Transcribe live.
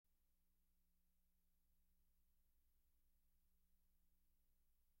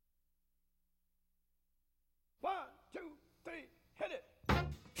Hit it.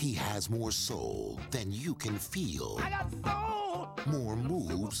 He has more soul than you can feel. I got soul. More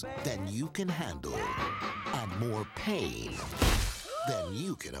moves than you can handle. And more pain than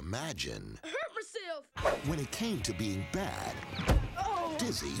you can imagine. Hurt myself. When it came to being bad,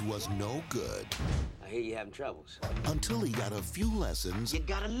 Dizzy was no good. I hear you having troubles. Until he got a few lessons You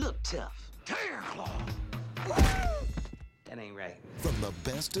gotta look tough. Tear claw. That ain't right. from the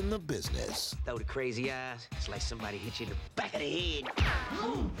best in the business. Though the crazy eyes, it's like somebody hit you in the back of the head.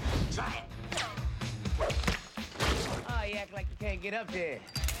 Try it. Oh, you act like you can't get up there.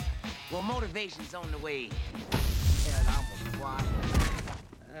 Well, motivation's on the way. And I'm a fly.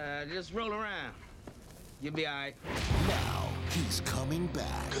 Just roll around. You'll be all right. Now he's coming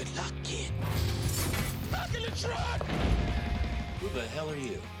back. Good luck, kid. Back in the truck. Who the hell are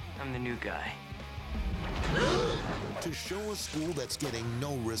you? I'm the new guy. To show a school that's getting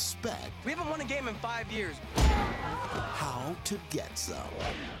no respect We haven't won a game in 5 years. how to get some.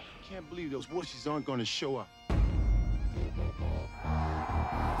 Can't believe those wushies aren't gonna show up.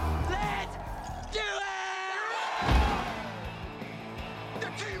 Let's do it!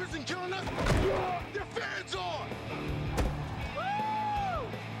 Their team isn't killing us. Their fans are.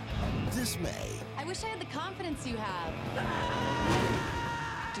 This May, I wish I had the confidence you have.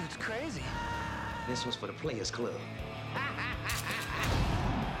 Dude's crazy. This one's for the Players Club.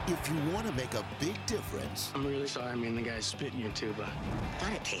 if you want to make a big difference, I'm really sorry, the guy's spit in your tuba.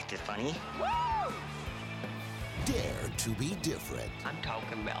 Thought it tasted funny. dare to be different. I'm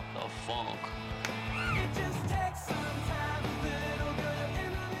talking about the funk.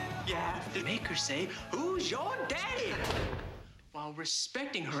 You have to make her say, "Who's your daddy?" while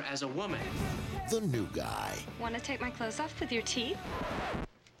respecting her as a woman. The new guy. Want to take my clothes off with your teeth?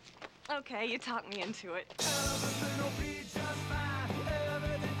 Okay, you talked me into it. It'll be just fine.